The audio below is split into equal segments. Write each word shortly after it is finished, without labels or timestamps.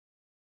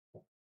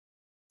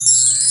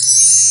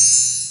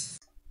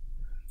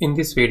In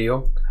this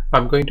video,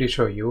 I'm going to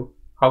show you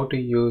how to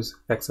use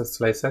Excel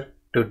slicer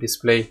to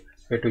display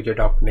a widget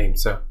of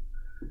names.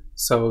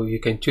 So you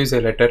can choose a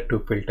letter to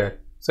filter.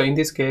 So in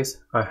this case,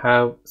 I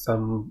have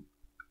some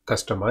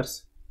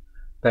customers.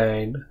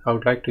 Then I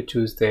would like to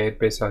choose their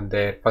based on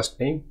their first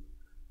name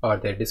or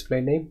their display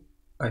name,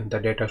 and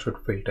the data should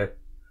filter.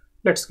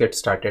 Let's get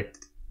started.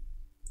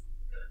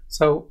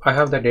 So I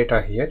have the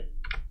data here.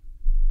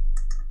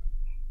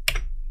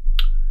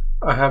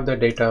 I have the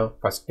data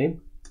first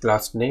name,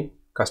 last name,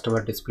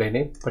 customer display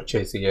name,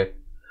 purchase year.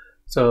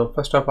 So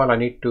first of all, I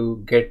need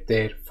to get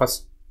their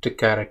first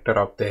character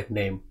of their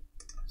name.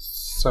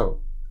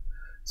 So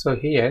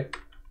here,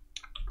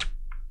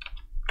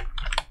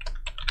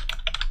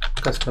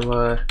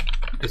 customer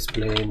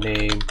display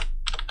name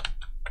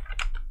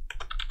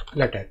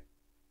letter.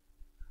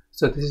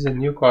 So this is a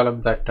new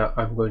column that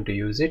I'm going to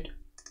use it.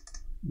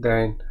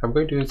 Then I'm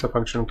going to use a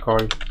function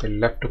called the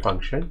left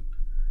function,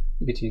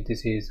 which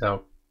is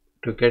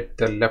to get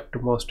the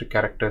leftmost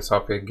characters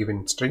of a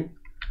given string.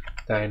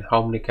 Then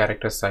how many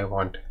characters I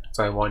want.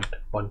 So I want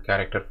one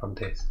character from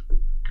this.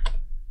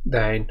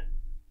 Then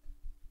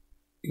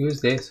use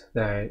this.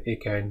 Then you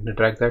can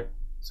drag that,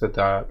 so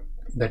the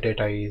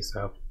data is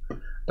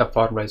the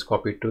formula is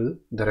copied to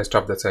the rest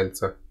of the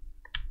cells.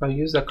 Now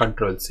use the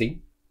Control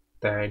C,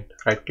 then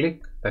right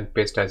click, then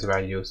paste as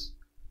values,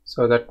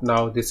 so that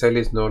now this cell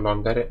is no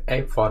longer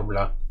a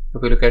formula.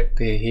 If you look at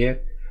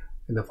here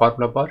in the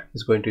formula bar,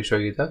 is going to show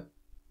you the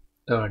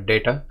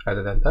data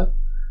rather than the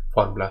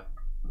formula.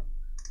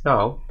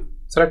 Now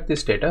select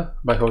this data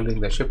by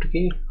holding the shift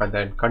key and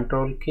then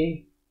control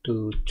key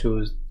to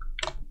choose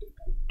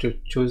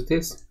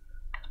this,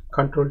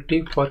 control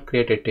T for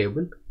create a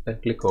table, then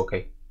click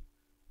OK.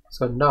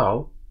 So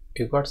now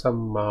you got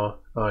some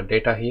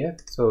data here,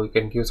 so you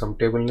can give some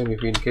table name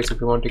if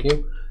you want to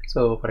give.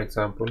 So for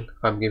example,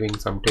 I'm giving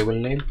some table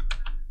name,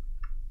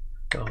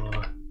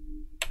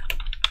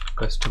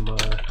 customer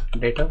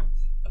data.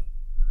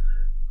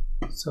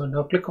 So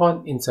now click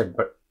on insert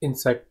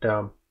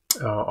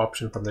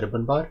option from the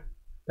ribbon bar,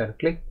 then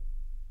click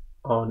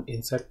on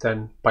insert,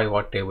 then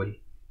pivot table,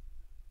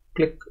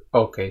 click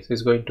OK. So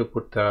it's going to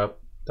put the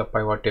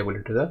pivot table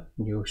into the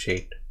new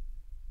sheet.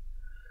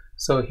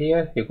 So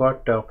here you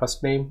got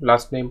first name,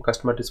 last name,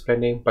 customer display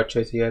name,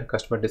 purchase year,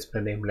 customer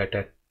display name,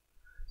 letter.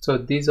 So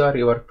these are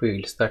your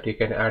fields that you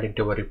can add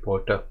into a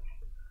report.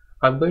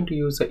 I'm going to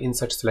use the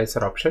insert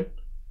slicer option.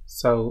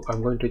 So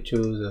I'm going to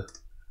choose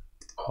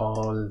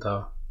all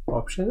the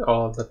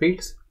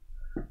fields.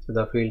 So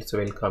the fields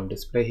will come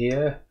display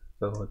here,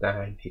 so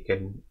that you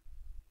can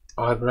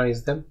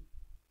organize them.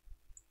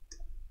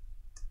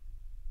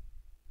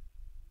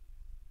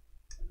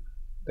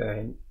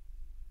 Then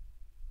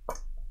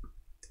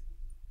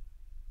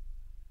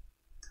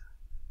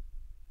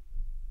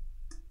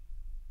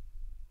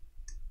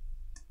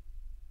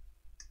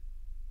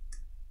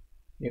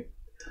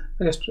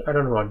I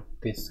don't want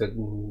this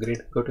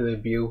grid. Go to the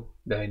view,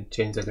 then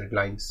change the grid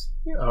lines,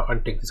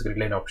 untick this grid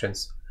line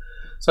options.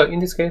 So in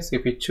this case,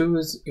 if you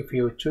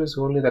choose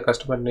only the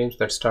customer names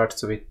that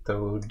starts with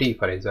D,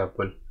 for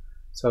example,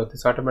 so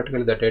this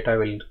automatically the data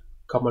will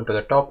come onto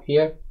the top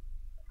here,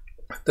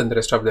 then the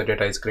rest of the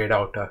data is grayed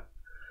out.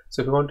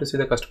 So if you want to see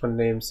the customer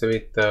names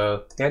with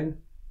N,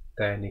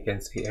 then you can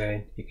see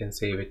N, you can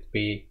see with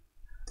P,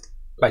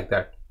 like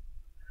that.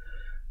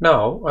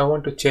 Now I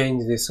want to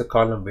change this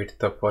column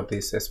width for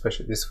this,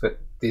 especially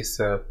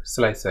this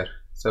slicer.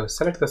 So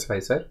select the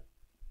slicer,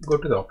 go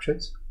to the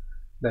options,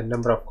 the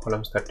number of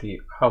columns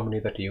how many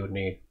that you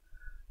need,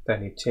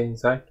 then you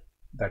change that.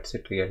 That's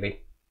it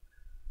really.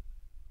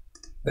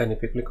 Then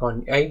if you click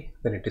on A,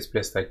 then it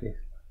displays like this.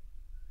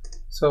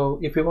 So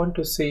if you want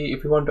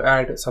to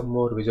add some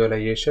more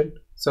visualization,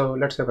 so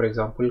let's say for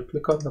example,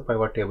 click on the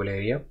pivot table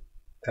area,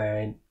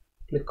 then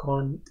click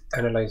on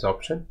analyze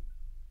option.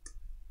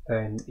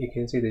 Then you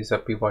can see this is a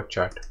pivot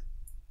chart.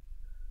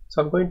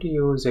 So I'm going to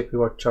use a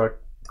pivot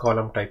chart,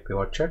 column type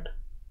pivot chart,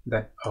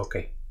 then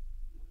OK.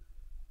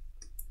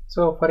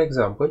 So for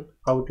example,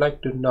 I would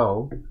like to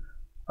know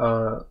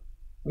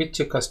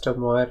which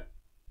customer,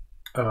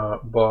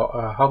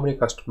 how many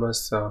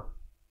customers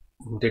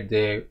did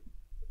they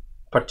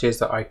purchase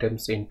the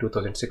items in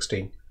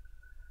 2016.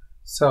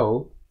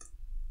 So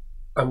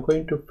I'm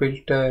going to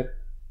filter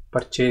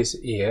purchase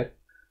year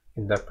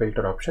in the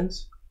filter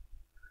options.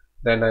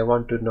 Then I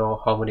want to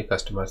know how many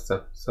customers,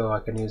 so I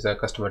can use a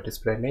customer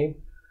display name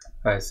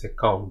as a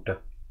count.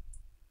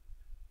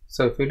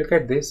 So if you look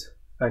at this,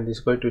 and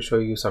it's going to show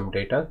you some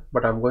data,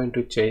 but I'm going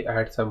to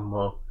add some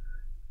more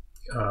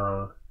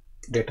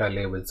data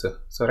labels.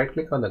 So right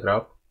click on the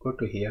graph, go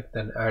to here,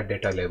 then add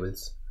data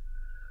labels.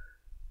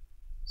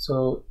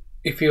 So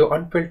if you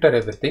unfilter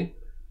everything,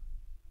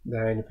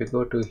 then if you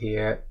go to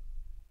here,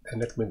 then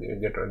let me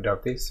get rid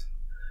of this.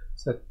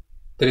 So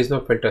there is no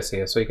filters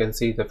here, so you can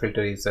see the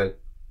filter is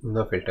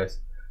no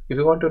filters. If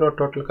you want to know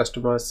total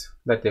customers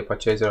that they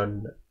purchased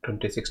on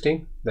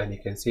 2016, then you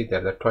can see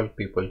there are 12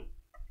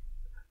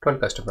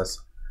 customers,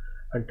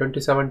 and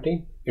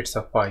 2017 it's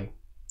a 5.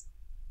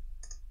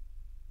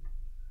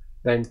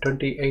 Then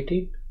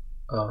 2018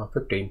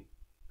 15.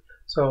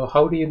 So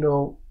how do you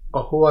know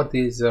who are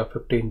these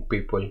 15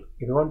 people?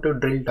 If you want to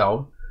drill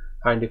down,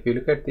 and if you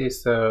look at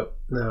this the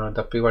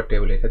pivot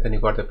table area, then you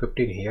got the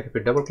 15 here. If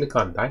you double click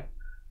on that,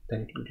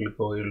 then it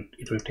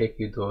will take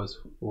you those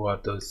who are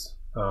those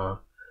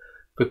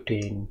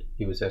 15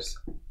 users.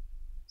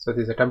 So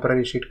this is a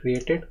temporary sheet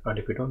created, and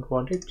if you don't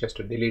want it, just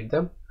to delete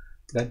them,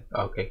 then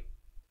okay.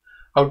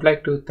 I would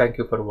like to thank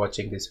you for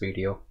watching this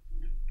video.